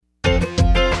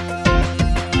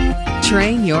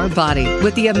Train your body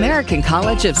with the American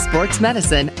College of Sports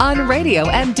Medicine on Radio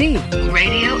MD.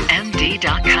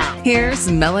 RadioMD.com.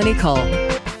 Here's Melanie Cole.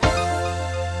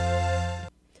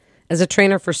 As a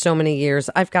trainer for so many years,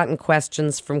 I've gotten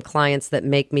questions from clients that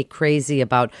make me crazy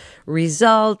about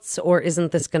results, or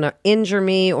isn't this going to injure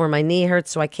me, or my knee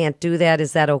hurts so I can't do that.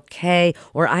 Is that okay?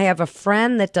 Or I have a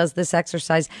friend that does this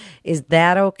exercise. Is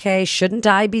that okay? Shouldn't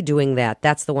I be doing that?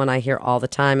 That's the one I hear all the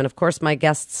time. And of course, my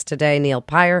guests today, Neil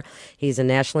Peyer. He's a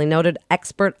nationally noted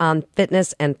expert on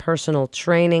fitness and personal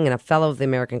training and a fellow of the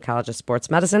American College of Sports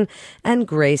Medicine. And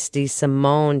Grace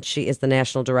DeSimone. She is the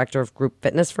national director of group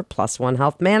fitness for Plus One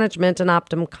Health Management and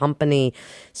Optum Company.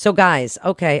 So guys,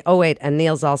 okay. Oh wait, and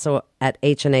Neil's also at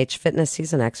H&H Fitness.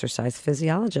 He's an exercise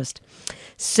physiologist.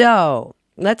 So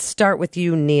let's start with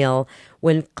you, Neil.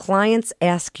 When clients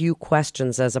ask you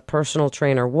questions as a personal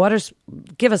trainer,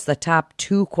 give us the top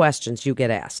 2 questions you get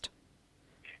asked.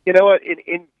 You know what?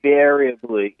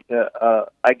 Invariably,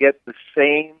 I get the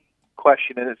same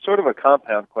question, and it's sort of a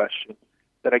compound question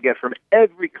that I get from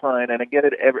every client, and I hear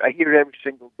it every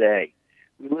single day.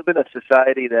 We live in a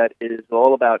society that is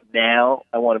all about now.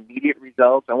 I want immediate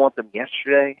results. I want them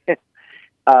yesterday.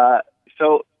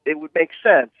 So it would make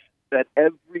sense that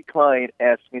every client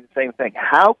asks me the same thing.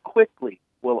 How quickly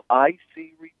will I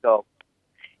see results?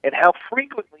 And how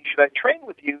frequently should I train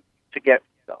with you to get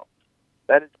results?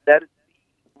 That is the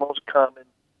most common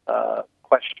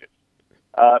question.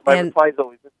 My reply is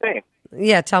always the same.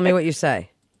 Yeah, tell me what you say.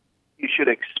 You should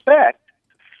expect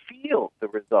to feel the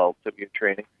results of your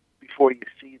training before you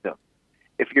see them.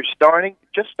 If you're just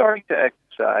starting to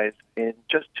exercise, in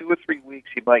just 2 or 3 weeks,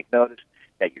 you might notice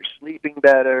that you're sleeping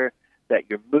better, that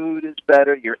your mood is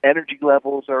better, your energy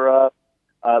levels are up,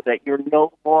 that you're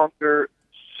no longer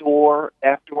sore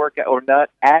after workout, or not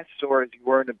as sore as you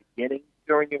were in the beginning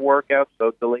during your workout,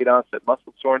 so delayed onset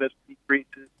muscle soreness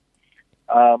decreases.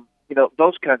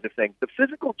 Those kinds of things. The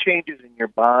physical changes in your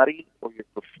body or your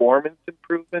performance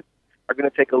improvements are going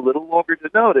to take a little longer to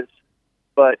notice,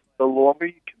 but the longer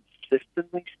you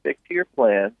consistently stick to your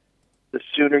plan, the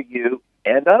sooner you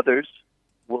and others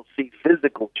will see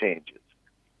physical changes.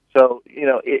 So,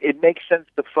 it makes sense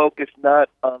to focus not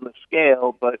on the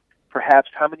scale, but perhaps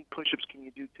how many push-ups can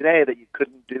you do today that you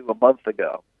couldn't do a month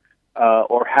ago?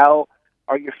 Or how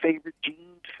are your favorite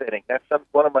jeans fitting? That's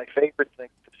one of my favorite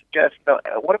things to suggest.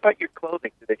 What about your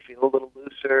clothing? Do they feel a little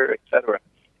looser, et cetera?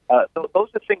 Those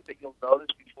are things that you'll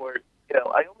notice before,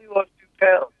 I only lost 2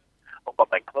 pounds. Oh,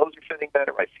 but my clothes are fitting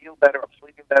better. I feel better. I'm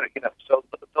sleeping better. So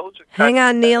those are. Hang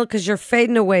on, Neil, because you're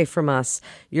fading away from us.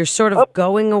 You're sort of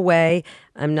going away.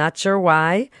 I'm not sure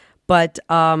why, but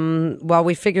while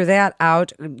we figure that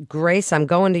out, Grace, I'm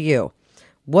going to you.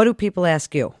 What do people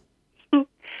ask you?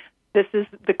 This is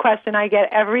the question I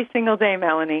get every single day,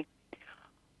 Melanie.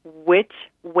 Which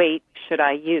weight should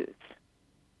I use?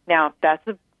 Now, that's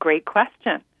a great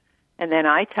question. And then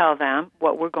I tell them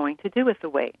what we're going to do with the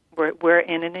weight. We're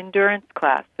in an endurance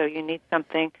class, so you need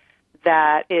something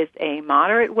that is a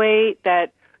moderate weight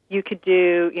that you could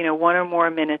do, 1 or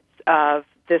more minutes of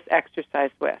this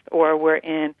exercise with. Or we're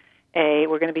going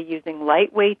to be using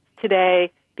light weights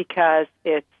today because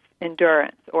it's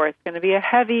endurance, or it's going to be a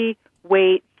heavy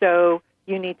weight, so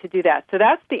you need to do that. So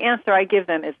that's the answer I give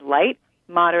them is light,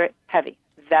 moderate, heavy.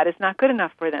 That is not good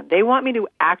enough for them. They want me to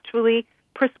actually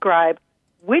prescribe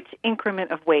which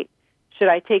increment of weight. Should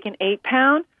I take an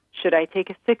 8-pound? Should I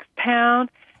take a 6-pound?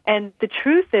 And the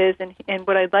truth is, and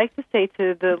what I'd like to say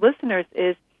to the listeners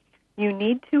is, you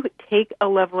need to take a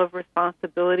level of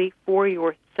responsibility for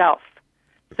yourself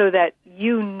so that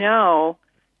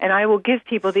and I will give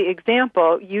people the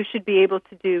example, you should be able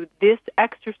to do this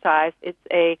exercise. It's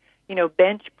a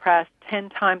bench press 10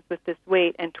 times with this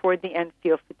weight, and toward the end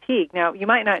feel fatigue. Now, you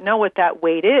might not know what that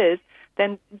weight is,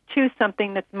 then choose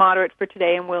something that's moderate for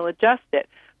today and we'll adjust it.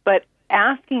 But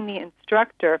asking the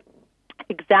instructor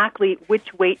exactly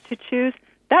which weight to choose,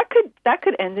 that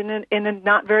could end in a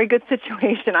not very good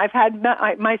situation. I've had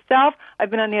myself,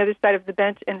 I've been on the other side of the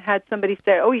bench and had somebody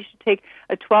say, oh, you should take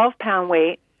a 12-pound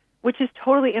weight, which is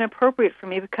totally inappropriate for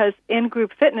me because in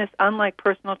group fitness, unlike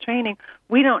personal training,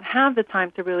 we don't have the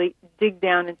time to really dig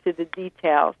down into the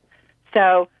details.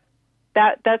 So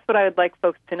that's what I would like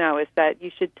folks to know, is that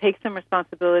you should take some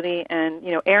responsibility and,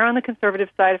 err on the conservative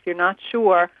side if you're not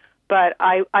sure, but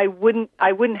I wouldn't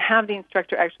have the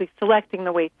instructor actually selecting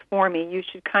the weights for me. You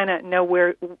should kind of know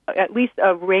where, at least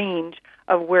a range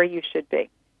of where you should be.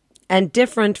 And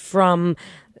different from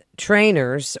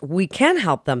trainers, we can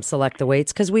help them select the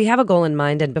weights because we have a goal in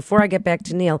mind. And before I get back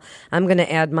to Neil, I'm going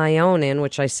to add my own in,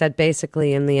 which I said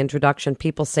basically in the introduction.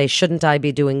 People say, shouldn't I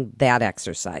be doing that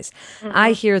exercise?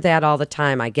 I hear that all the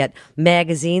time. I get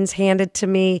magazines handed to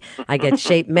me. I get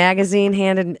Shape magazine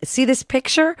handed. See this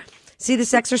picture? See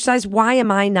this exercise? Why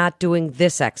am I not doing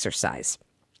this exercise?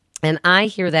 And I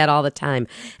hear that all the time.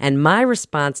 And my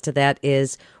response to that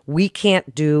is we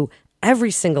can't do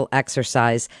every single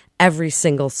exercise, every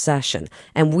single session.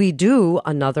 And we do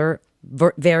another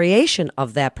variation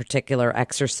of that particular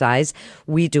exercise.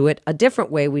 We do it a different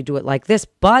way. We do it like this.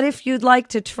 But if you'd like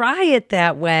to try it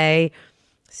that way,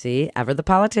 see, ever the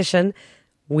politician,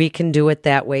 we can do it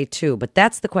that way too. But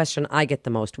that's the question I get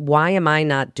the most. Why am I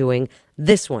not doing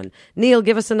this one? Neil,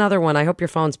 give us another one. I hope your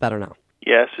phone's better now.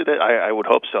 Yes, I would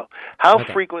hope so. How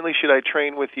frequently should I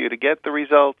train with you to get the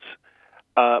results?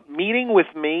 Meeting with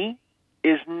me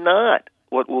is not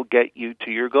what will get you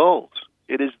to your goals.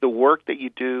 It is the work that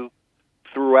you do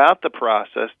throughout the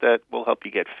process that will help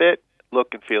you get fit, look,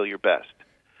 and feel your best.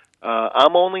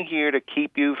 I'm only here to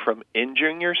keep you from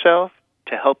injuring yourself,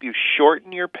 to help you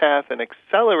shorten your path and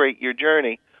accelerate your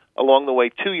journey along the way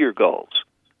to your goals.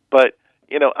 But,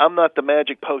 I'm not the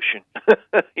magic potion.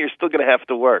 You're still going to have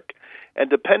to work. And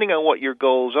depending on what your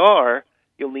goals are,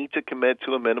 you'll need to commit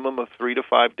to a minimum of 3 to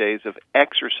 5 days of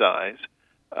exercise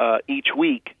each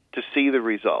week to see the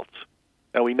results.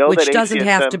 Now we know which that doesn't ACSM,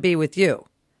 have to be with you.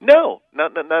 No,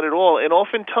 not at all. And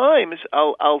oftentimes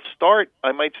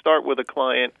I might start with a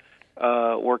client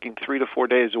working 3 to 4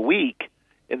 days a week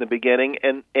in the beginning,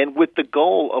 and with the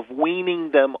goal of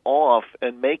weaning them off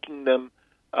and making them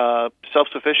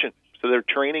self-sufficient. So they're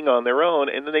training on their own,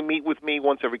 and then they meet with me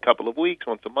once every couple of weeks,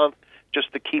 once a month,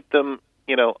 just to keep them,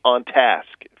 on task,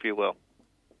 if you will.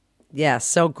 Yes.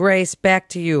 So, Grace, back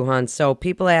to you, hon. So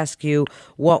people ask you,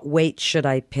 what weight should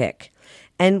I pick?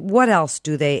 And what else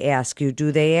do they ask you?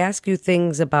 Do they ask you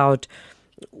things about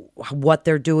what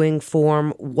they're doing,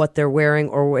 form, what they're wearing,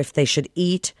 or if they should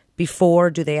eat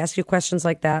before? Do they ask you questions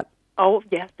like that? Oh,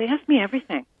 yes. They ask me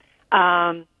everything.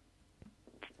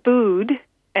 Food.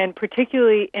 And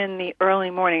particularly in the early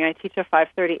morning, I teach a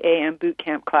 5:30 a.m. boot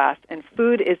camp class, and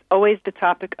food is always the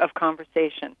topic of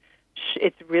conversation.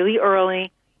 It's really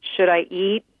early. Should I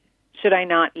eat? Should I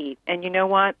not eat? And you know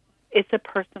what? It's a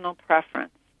personal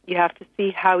preference. You have to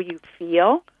see how you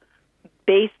feel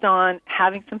based on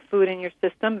having some food in your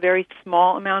system, very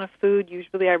small amount of food.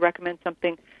 Usually I recommend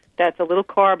something that's a little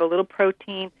carb, a little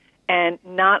protein, and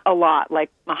not a lot, like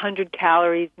 100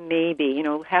 calories maybe.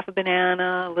 Half a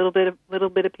banana, a little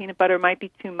bit of peanut butter might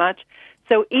be too much.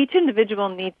 So each individual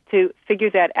needs to figure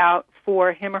that out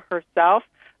for him or herself,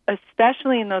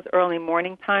 especially in those early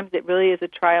morning times. It really is a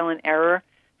trial and error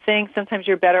thing. Sometimes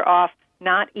you're better off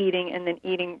not eating and then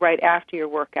eating right after your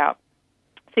workout.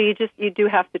 So you do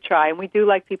have to try. And we do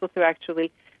like people to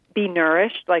actually be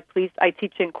nourished. Like, please, I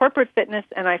teach in corporate fitness,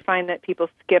 and I find that people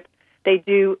skip. They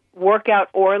do workout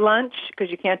or lunch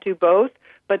because you can't do both,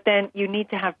 but then you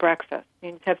need to have breakfast.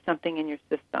 You need to have something in your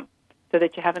system so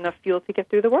that you have enough fuel to get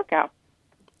through the workout.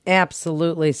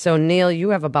 Absolutely. So, Neil, you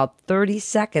have about 30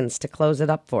 seconds to close it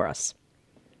up for us.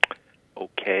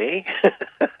 Okay.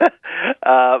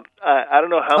 I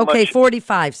don't know how much. Okay,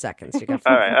 45 seconds. You got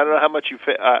 45. All right. I don't know how much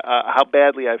how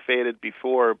badly I faded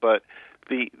before, but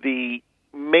the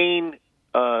main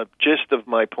gist of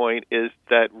my point is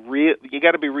that you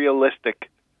got to be realistic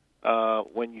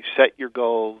when you set your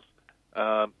goals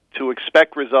to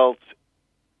expect results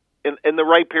in the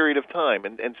right period of time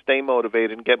and stay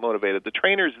motivated and get motivated. The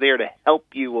trainer's there to help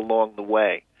you along the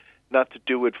way, not to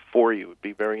do it for you. It would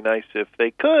be very nice if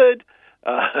they could,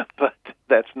 but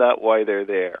that's not why they're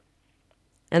there.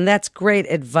 And that's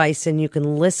great advice. And you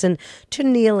can listen to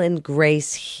Neil and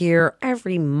Grace here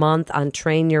every month on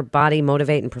Train Your Body,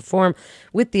 Motivate, and Perform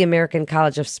with the American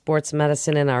College of Sports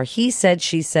Medicine in our He Said,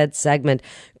 She Said segment.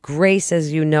 Grace,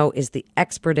 as you know, is the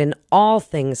expert in all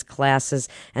things classes,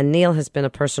 and Neil has been a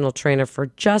personal trainer for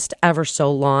just ever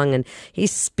so long, and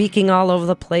he's speaking all over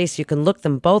the place. You can look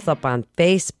them both up on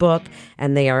Facebook,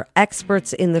 and they are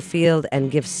experts in the field and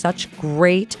give such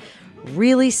great,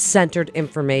 really centered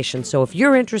information. So if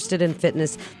you're interested in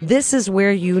fitness, this is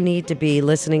where you need to be,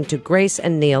 listening to Grace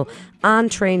and Neil on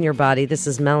Train Your Body. This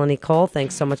is Melanie Cole.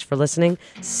 Thanks so much for listening.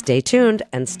 Stay tuned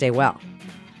and stay well.